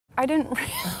I didn't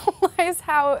realize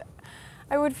how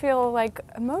I would feel like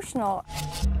emotional.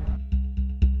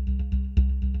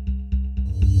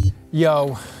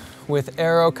 Yo, with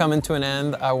Arrow coming to an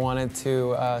end, I wanted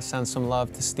to send some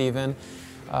love to Stephen.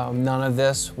 None of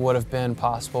this would have been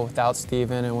possible without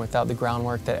Stephen and without the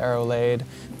groundwork that Arrow laid.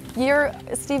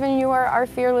 Stephen, you are our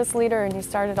fearless leader, and you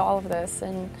started all of this,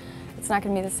 and it's not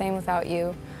going to be the same without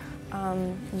you.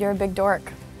 You're a big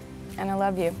dork, and I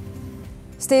love you.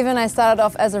 Stephen, I started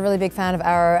off as a really big fan of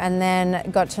Arrow and then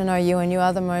got to know you, and you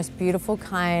are the most beautiful,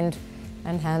 kind,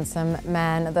 and handsome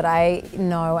man that I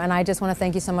know, and I just want to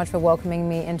thank you so much for welcoming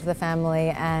me into the family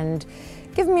and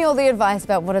giving me all the advice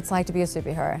about what it's like to be a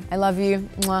superhero. I love you.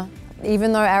 Mwah.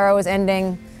 Even though Arrow is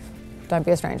ending, don't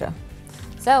be a stranger.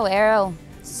 So Arrow,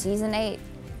 season 8,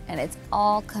 and it's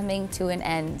all coming to an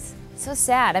end. So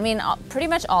sad. I mean, pretty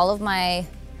much all of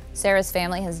Sarah's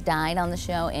family has died on the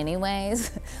show anyways,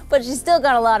 but she's still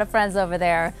got a lot of friends over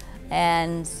there,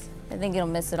 and I think you'll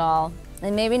miss it all.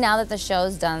 And maybe now that the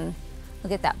show's done, we'll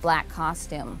get that black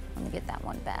costume. I'm gonna get that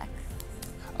one back.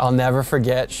 I'll never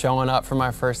forget showing up for my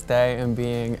first day and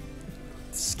being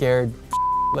scared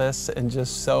shitless and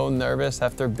just so nervous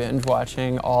after binge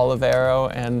watching all of Arrow,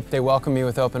 and they welcomed me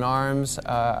with open arms.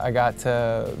 I got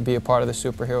to be a part of the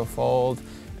superhero fold,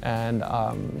 and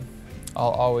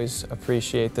I'll always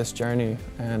appreciate this journey,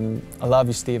 and I love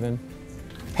you, Stephen.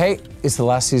 Hey, it's the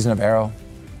last season of Arrow.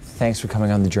 Thanks for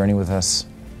coming on the journey with us,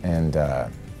 and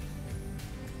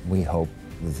we hope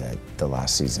that the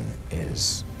last season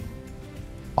is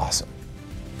awesome.